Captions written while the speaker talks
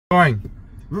Going.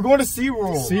 We're going to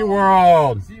Seaworld.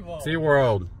 Seaworld.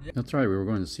 Seaworld. That's right, we were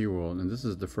going to SeaWorld, and this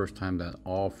is the first time that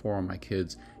all 4 of my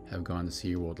kids have gone to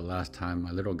SeaWorld. The last time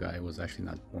my little guy was actually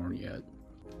not born yet.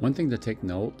 One thing to take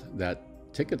note, that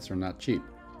tickets are not cheap,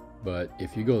 but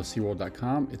if you go to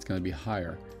SeaWorld.com, it's going to be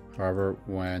higher. However,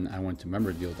 when I went to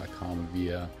memberdeal.com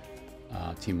via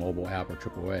T-Mobile app or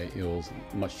AAA, it was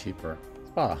much cheaper.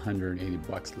 It's about 180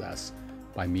 bucks less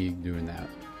by me doing that.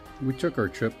 We took our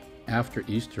trip after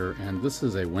Easter, and this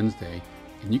is a Wednesday,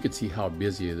 and you can see how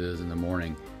busy it is in the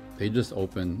morning. They just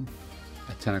open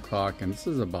at 10 o'clock, and this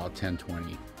is about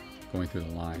 10:20 going through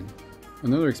the line.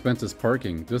 Another expense is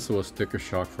parking. This was sticker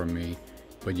shock for me,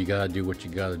 but you gotta do what you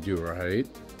gotta do, right?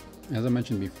 As I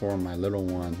mentioned before, my little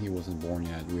one, he wasn't born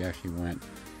yet. We actually went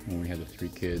when we had the 3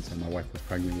 kids, and my wife was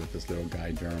pregnant with this little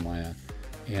guy, Jeremiah.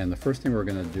 And the first thing we're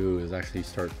gonna do is actually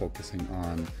start focusing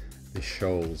on the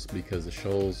shows, because the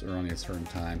shows are only a certain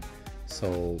time.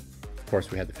 So of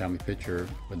course we had the family picture,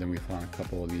 but then we found a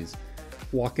couple of these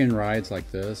walk-in rides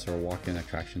like this, or walk-in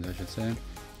attractions I should say.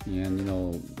 And you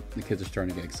know, the kids are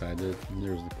starting to get excited. And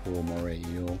there's the cool moray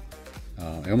eel.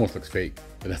 It almost looks fake,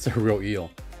 but that's a real eel.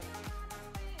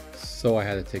 So I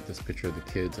had to take this picture of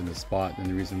the kids in the spot, and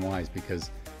the reason why is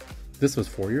because this was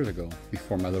 4 years ago,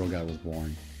 before my little guy was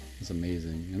born. It's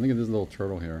amazing. And look at this little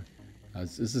turtle here.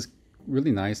 This is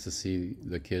really nice to see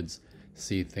the kids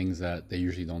see things that they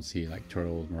usually don't see, like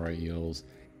turtles, moray eels,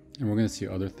 and we're going to see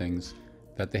other things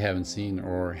that they haven't seen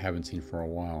or haven't seen for a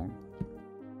while.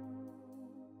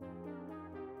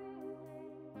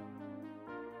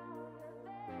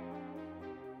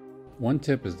 One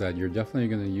tip is that you're definitely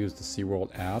going to use the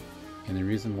SeaWorld app, and the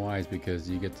reason why is because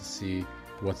you get to see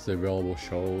what's the available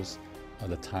shows,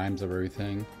 the times of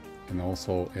everything, and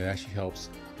also it actually helps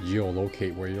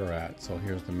geolocate where you're at. So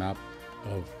here's the map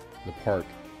of the park,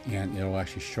 and it'll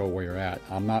actually show where you're at.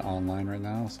 I'm not online right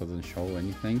now, so it doesn't show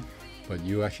anything, but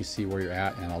you actually see where you're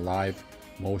at in a live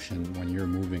motion when you're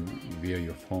moving via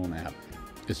your phone app.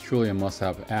 It's truly a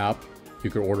must-have app.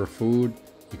 You can order food,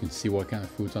 you can see what kind of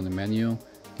food's on the menu,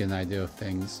 get an idea of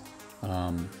things.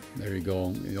 There you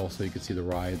go. Also, you can see the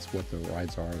rides, what the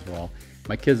rides are as well.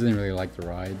 My kids didn't really like the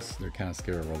rides. They're kind of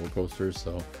scared of roller coasters,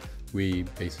 so we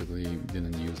basically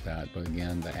didn't use that. But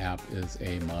again, the app is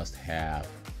a must-have.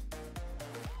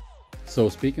 So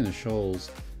speaking of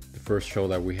shows, the first show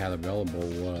that we had available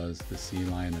was the sea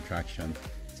lion attraction.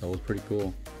 So it was pretty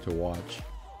cool to watch.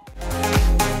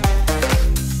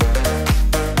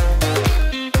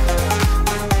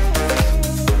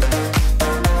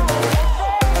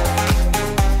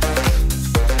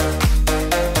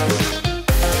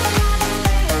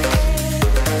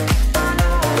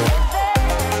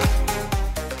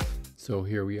 So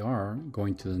here we are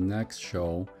going to the next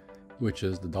show, which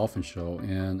is the dolphin show,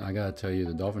 and I gotta tell you,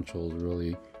 the dolphin show is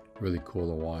really cool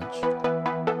to watch.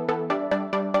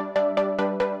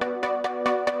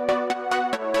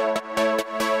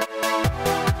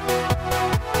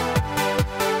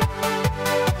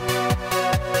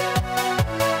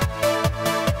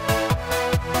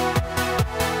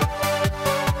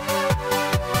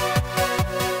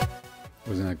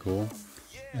 Wasn't that cool?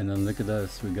 And then look at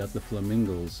this, we got the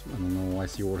flamingos. I don't know why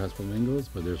SeaWorld has flamingos,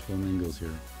 but there's flamingos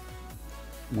here.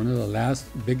 One of the last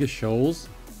biggest shows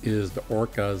is the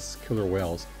orcas killer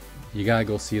whales. You gotta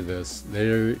go see this.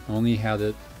 They only had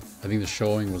it, I think the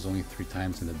showing was only 3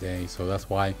 times in a day, so that's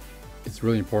why it's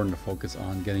really important to focus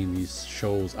on getting these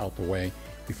shows out the way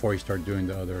before you start doing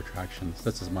the other attractions.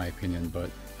 That's just my opinion,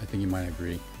 but I think you might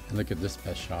agree. And look at this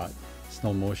best shot,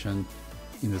 slow motion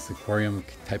in this aquarium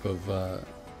type of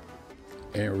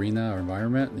arena or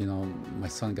environment. You know, my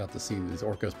son got to see these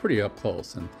orcas pretty up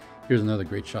close, and here's another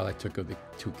great shot I took of the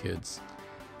 2 kids.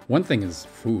 One thing is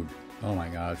food. Oh my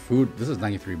god, food. This is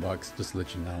 93 bucks, just to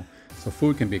let you know. So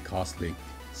food can be costly.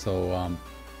 So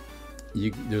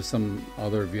there's some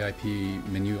other VIP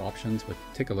menu options, but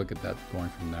take a look at that going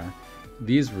from there.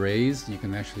 These rays you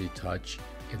can actually touch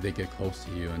if they get close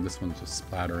to you, and this one's just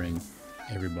splattering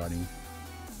everybody.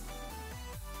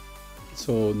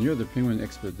 So near the penguin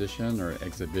expedition, or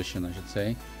exhibition I should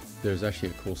say, there's actually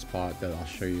a cool spot that I'll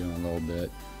show you in a little bit.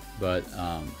 But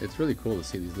it's really cool to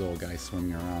see these little guys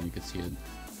swimming around. You can see it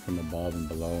from above and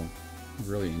below.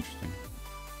 Really interesting.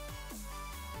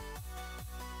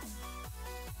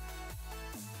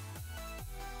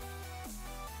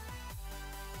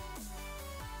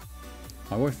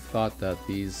 My wife thought that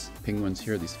these penguins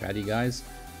here, these fatty guys,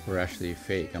 were actually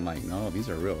fake. I'm like, no, these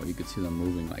are real. You could see them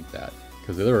moving like that,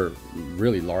 because they're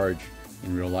really large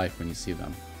in real life when you see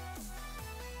them.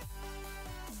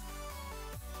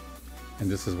 And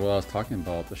this is what I was talking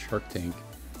about, the shark tank.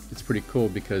 It's pretty cool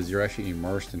because you're actually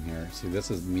immersed in here. See,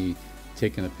 this is me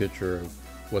taking a picture of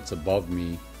what's above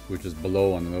me, which is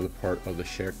below on another part of the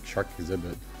shark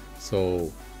exhibit.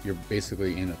 So you're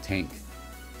basically in a tank,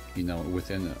 you know,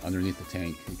 underneath the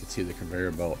tank. You can see the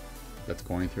conveyor belt that's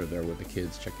going through there with the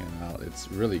kids checking it out.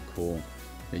 It's really cool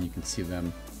that you can see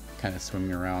them kind of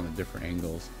swimming around at different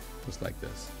angles, just like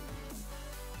this.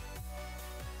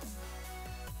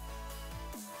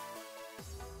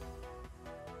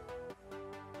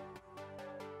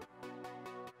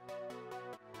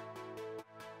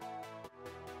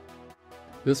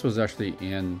 This was actually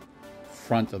in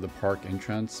front of the park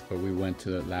entrance, but we went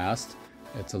to it last.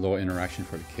 It's a little interaction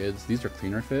for the kids. These are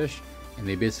cleaner fish, and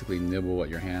they basically nibble at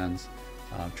your hands,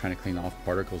 trying to clean off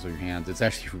particles of your hands. It's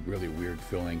actually a really weird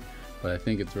feeling, but I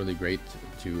think it's really great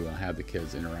to have the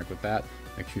kids interact with that.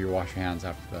 Make sure you wash your hands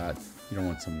after that. You don't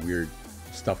want some weird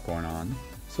stuff going on.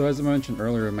 So as I mentioned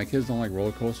earlier, my kids don't like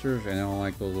roller coasters, and they don't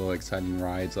like those little exciting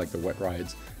rides like the wet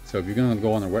rides. So if you're going to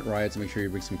go on the wet rides, make sure you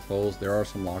bring some clothes. There are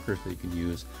some lockers that you can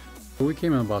use. So we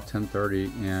came in about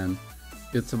 10:30, and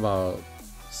it's about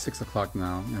 6 o'clock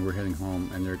now, and we're heading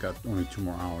home, and they've got only 2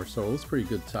 more hours. So it was a pretty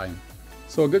good time.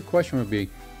 So a good question would be,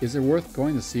 is it worth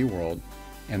going to SeaWorld?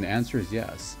 And the answer is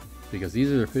yes, because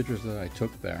these are the pictures that I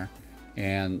took there,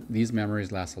 and these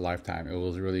memories last a lifetime. It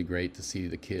was really great to see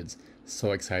the kids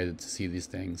so excited to see these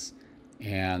things,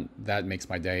 and that makes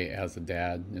my day as a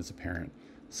dad, as a parent.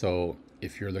 So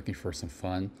if you're looking for some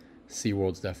fun,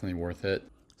 SeaWorld's definitely worth it.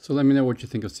 So let me know what you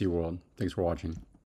think of SeaWorld. Thanks for watching.